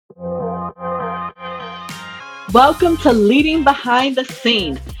Welcome to Leading Behind the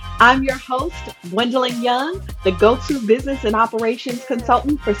Scene. I'm your host, Gwendolyn Young, the go-to business and operations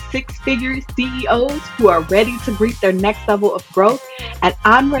consultant for six-figure CEOs who are ready to reach their next level of growth. And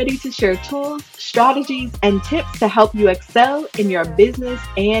I'm ready to share tools, strategies, and tips to help you excel in your business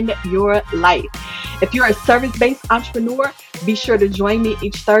and your life. If you're a service-based entrepreneur, be sure to join me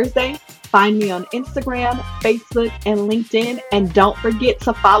each Thursday. Find me on Instagram, Facebook, and LinkedIn. And don't forget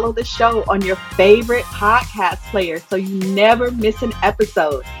to follow the show on your favorite podcast player so you never miss an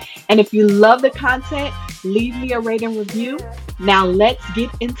episode. And if you love the content, leave me a rate and review. Now let's get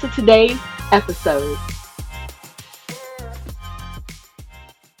into today's episode.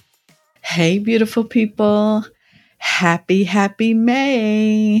 Hey, beautiful people. Happy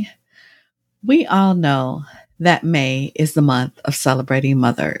May. We all know that May is the month of celebrating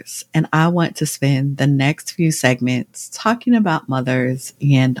mothers, and I want to spend the next few segments talking about mothers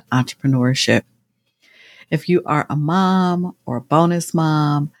and entrepreneurship. If you are a mom or a bonus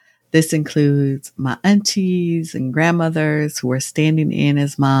mom, this includes my aunties and grandmothers who are standing in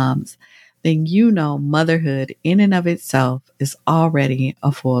as moms, then you know motherhood in and of itself is already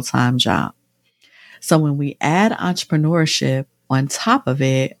a full-time job. So when we add entrepreneurship on top of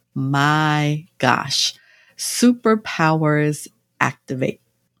it, my gosh, superpowers activate.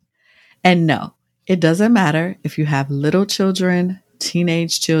 And no, it doesn't matter if you have little children,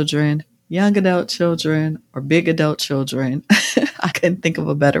 teenage children, young adult children, or big adult children. I couldn't think of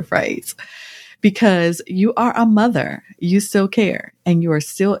a better phrase. Because you are a mother, you still care, and you are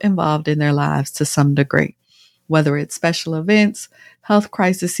still involved in their lives to some degree. Whether it's special events, health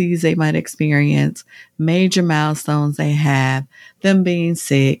crises they might experience, major milestones they have, them being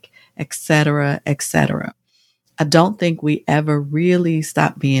sick, etc., etc. I don't think we ever really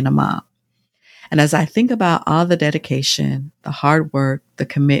stop being a mom. And as I think about all the dedication, the hard work, the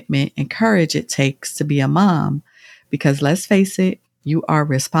commitment, and courage it takes to be a mom, because let's face it, you are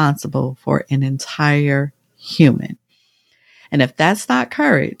responsible for an entire human. And if that's not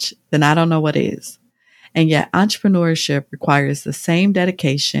courage, then I don't know what is. And yet entrepreneurship requires the same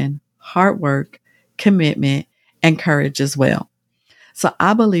dedication, hard work, commitment, and courage as well. So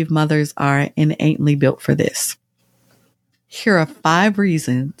I believe mothers are innately built for this. Here are 5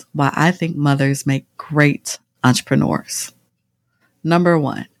 reasons why I think mothers make great entrepreneurs. Number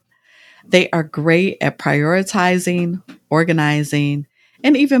 1, they are great at prioritizing, organizing,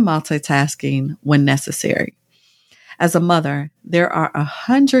 and even multitasking when necessary. As a mother, there are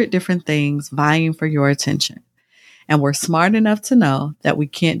 100 different things vying for your attention, and we're smart enough to know that we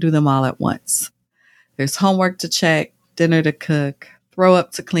can't do them all at once. There's homework to check, dinner to cook, throw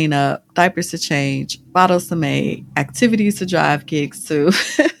up to clean up, diapers to change, bottles to make, activities to drive kids to,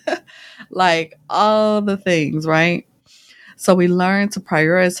 like all the things, right? So we learn to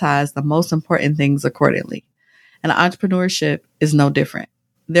prioritize the most important things accordingly. And entrepreneurship is no different.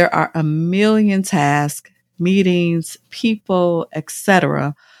 There are a million tasks, meetings, people,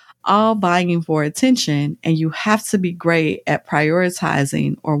 etc., all vying for attention, and you have to be great at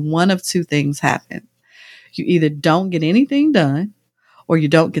prioritizing, or one of 2 things happen. You either don't get anything done, or you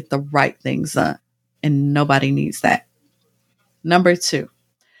don't get the right things done, and nobody needs that. Number 2,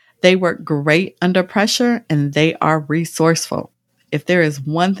 they work great under pressure, and they are resourceful. If there is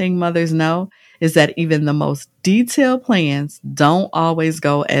one thing mothers know, is that even the most detailed plans don't always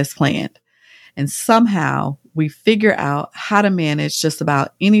go as planned. And somehow we figure out how to manage just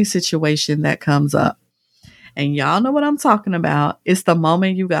about any situation that comes up. And y'all know what I'm talking about. It's the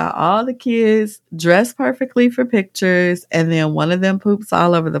moment you got all the kids dressed perfectly for pictures, and then one of them poops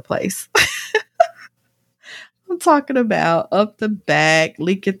all over the place. I'm talking about up the back,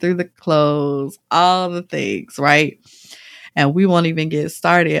 leaking through the clothes, all the things, right? And we won't even get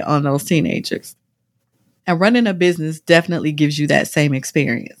started on those teenagers. And running a business definitely gives you that same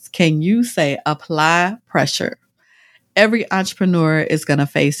experience. Can you say apply pressure? Every entrepreneur is going to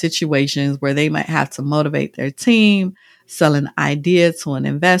face situations where they might have to motivate their team, sell an idea to an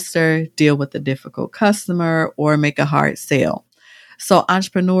investor, deal with a difficult customer, or make a hard sale. So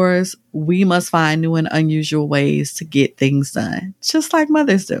entrepreneurs, we must find new and unusual ways to get things done, just like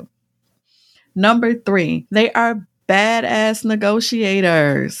mothers do. Number 3, they are badass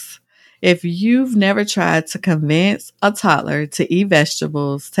negotiators. If you've never tried to convince a toddler to eat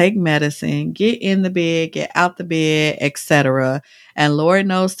vegetables, take medicine, get in the bed, get out the bed, etc., and Lord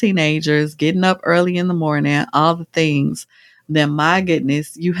knows teenagers getting up early in the morning, all the things, then my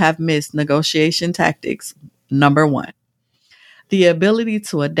goodness, you have missed negotiation tactics. Number 1. The ability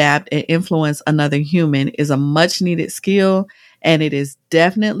to adapt and influence another human is a much needed skill, and it is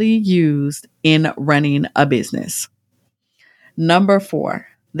definitely used in running a business. Number 4.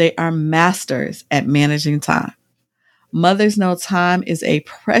 They are masters at managing time. Mothers know time is a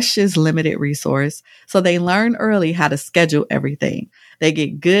precious limited resource, so they learn early how to schedule everything. They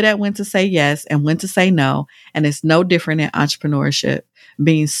get good at when to say yes and when to say no, and it's no different in entrepreneurship.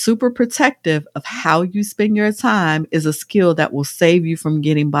 Being super protective of how you spend your time is a skill that will save you from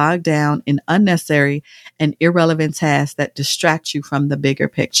getting bogged down in unnecessary and irrelevant tasks that distract you from the bigger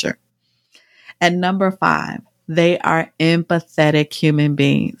picture. And number 5, they are empathetic human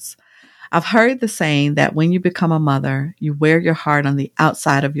beings. I've heard the saying that when you become a mother, you wear your heart on the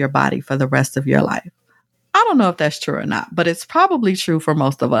outside of your body for the rest of your life. I don't know if that's true or not, but it's probably true for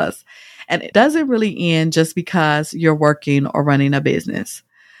most of us. And it doesn't really end just because you're working or running a business.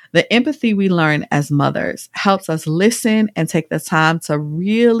 The empathy we learn as mothers helps us listen and take the time to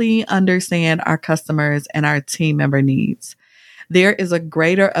really understand our customers and our team member needs. There is a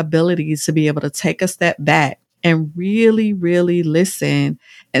greater ability to be able to take a step back and really, really listen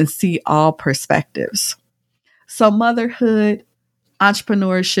and see all perspectives. So motherhood,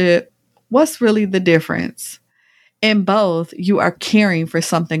 entrepreneurship, what's really the difference? In both, you are caring for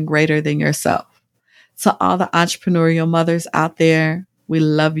something greater than yourself. To all the entrepreneurial mothers out there, we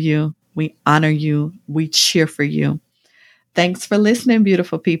love you. We honor you. We cheer for you. Thanks for listening,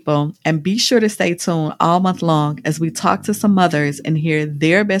 beautiful people. And be sure to stay tuned all month long as we talk to some mothers and hear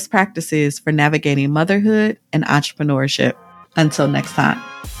their best practices for navigating motherhood and entrepreneurship. Until next time.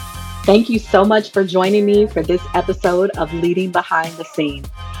 Thank you so much for joining me for this episode of Leading Behind the Scene.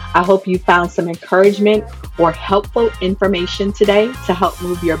 I hope you found some encouragement or helpful information today to help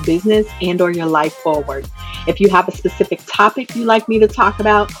move your business and or your life forward. If you have a specific topic you'd like me to talk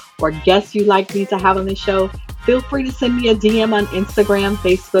about or guests you'd like me to have on the show, feel free to send me a DM on Instagram,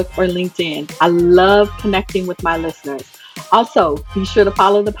 Facebook, or LinkedIn. I love connecting with my listeners. Also, be sure to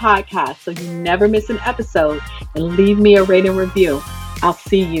follow the podcast so you never miss an episode and leave me a rating review. I'll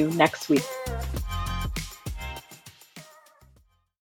see you next week.